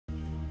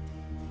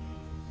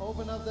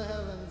Open up the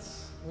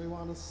heavens. We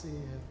want to see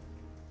it.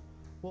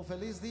 Well,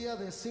 feliz día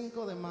de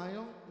Cinco de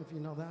Mayo. If you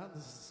know that,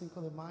 this is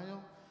Cinco de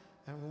Mayo.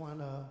 And we want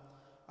to,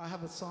 I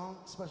have a song,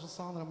 special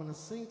song that I'm going to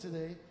sing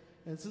today.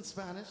 And it's in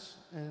Spanish.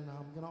 And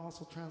I'm going to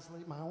also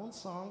translate my own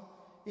song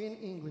in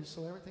English.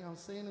 So everything I'm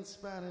saying in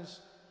Spanish,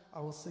 I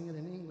will sing it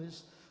in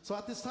English. So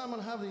at this time, I'm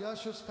going to have the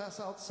ushers pass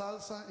out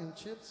salsa and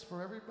chips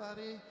for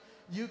everybody.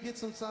 You get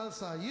some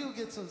salsa. You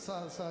get some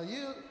salsa.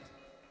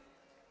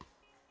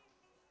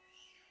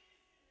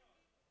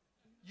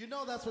 You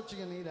know that's what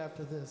you're going to need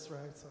after this,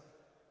 right? So,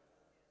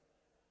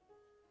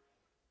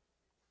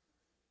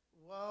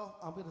 well,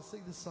 I'm going to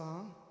sing the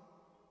song.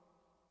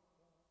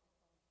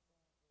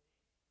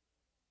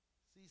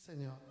 Si,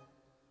 senor.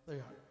 There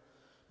you are.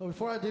 But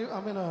before I do,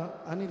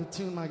 I need to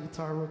tune my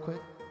guitar real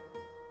quick.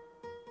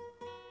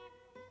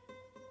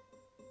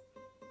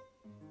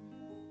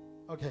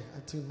 Okay, I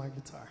tuned my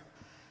guitar.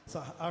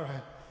 So, all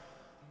right.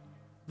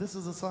 This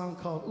is a song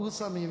called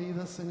Usa mi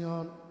vida,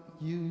 Señor.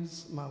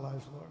 Use my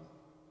life, Lord.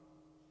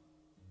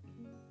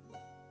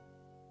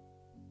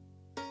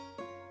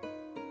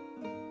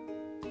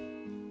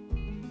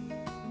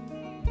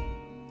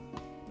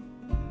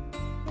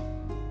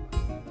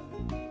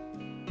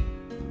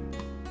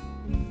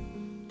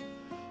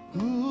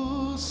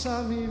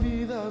 Usa mi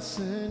vida,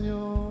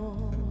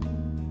 Señor.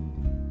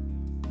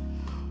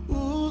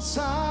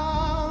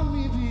 Usa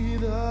mi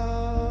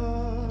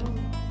vida.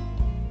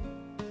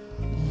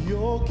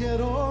 Yo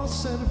quiero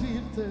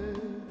servirte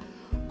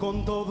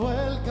con todo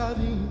el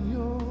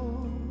cariño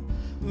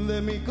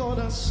de mi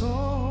corazón.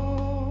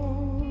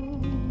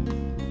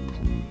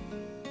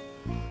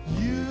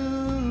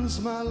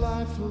 Use my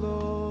life,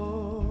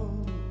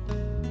 Lord.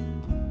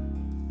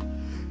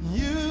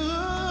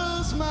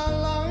 Use my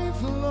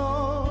life, Lord.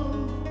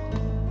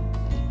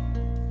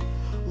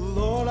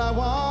 Lord, I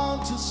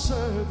want to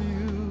serve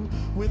you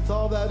with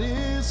all that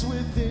is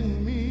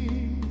within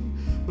me.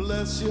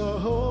 Bless your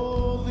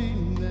holy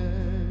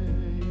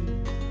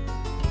name.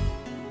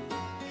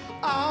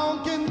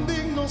 Aunque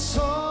indigno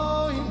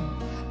soy,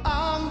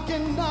 aunque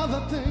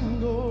nada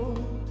tengo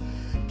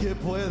que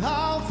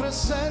pueda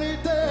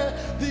ofrecerte,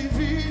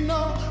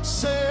 divino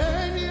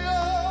Señor.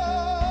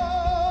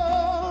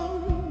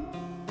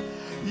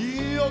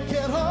 Y yo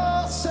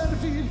quiero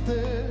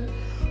servirte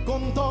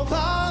con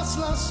todas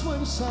las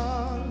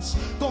fuerzas,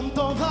 con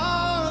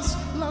todas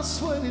las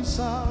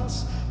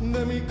fuerzas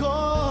de mi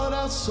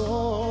corazón.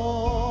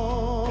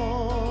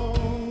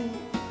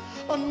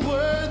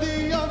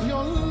 Unworthy of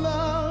your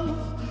love,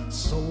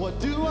 so what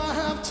do I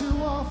have to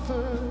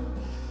offer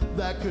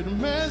that could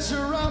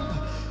measure up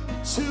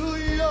to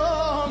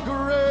your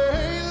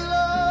great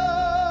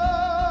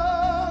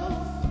love?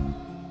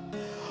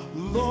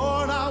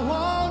 Lord, I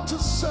want to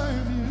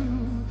serve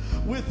you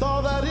with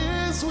all that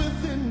is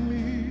within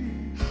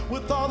me,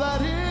 with all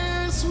that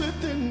is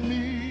within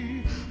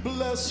me.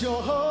 Bless your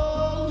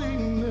holy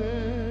name.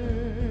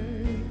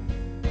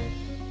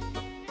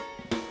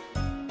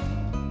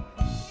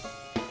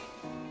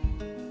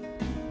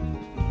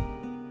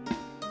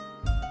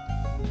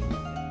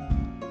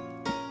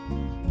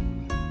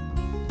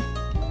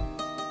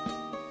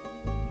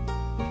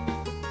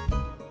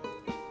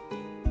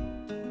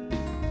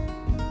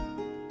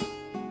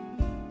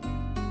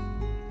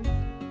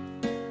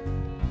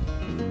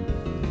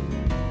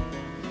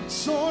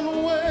 So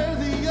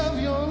unworthy of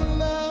your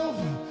love,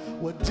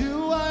 what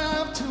do I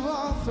have to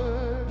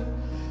offer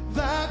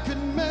that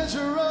could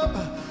measure up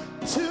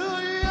to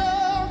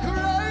your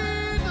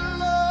great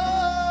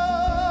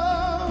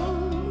love?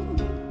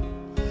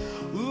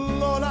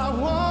 Lord, I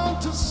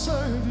want to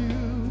serve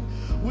you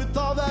with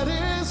all that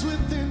is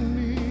within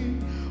me,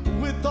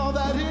 with all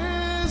that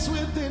is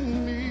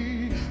within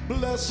me.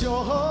 Bless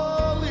your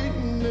holy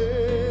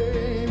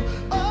name.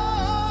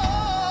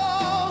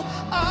 Oh,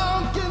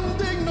 aunque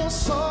indigno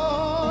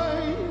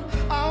soy,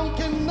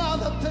 aunque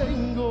nada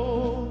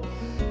tengo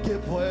que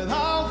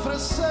pueda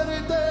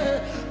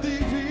ofrecerte,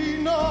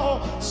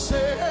 divino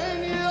Señor.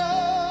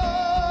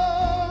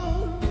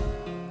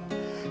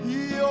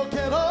 Yo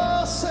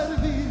quiero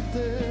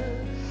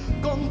servirte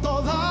con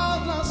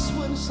todas las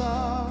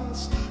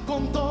fuerzas,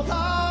 con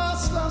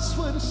todas las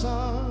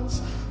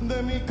fuerzas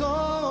de mi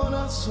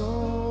corazón.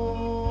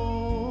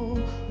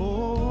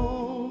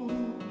 Oh,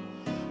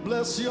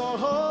 bless your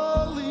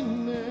holy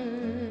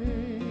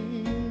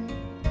name.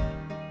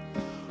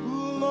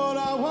 Lord,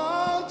 I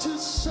want to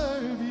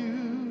serve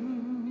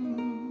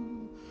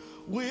you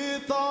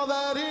with all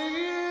that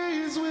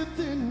is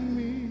within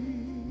me.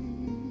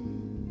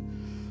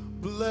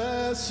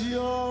 Bless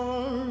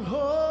your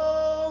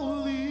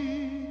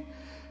holy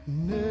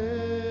name.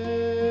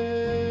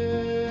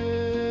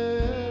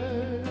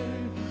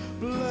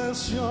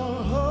 Bless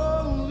your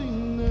holy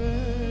name.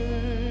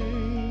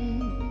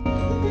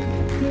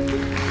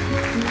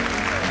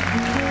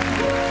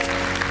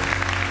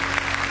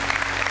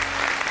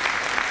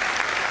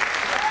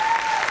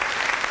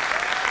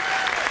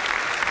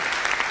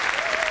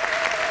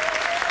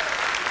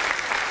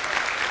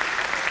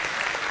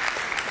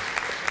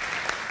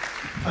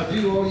 I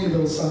do owe you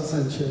those salsa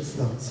and chips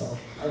though, so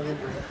I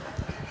remember that.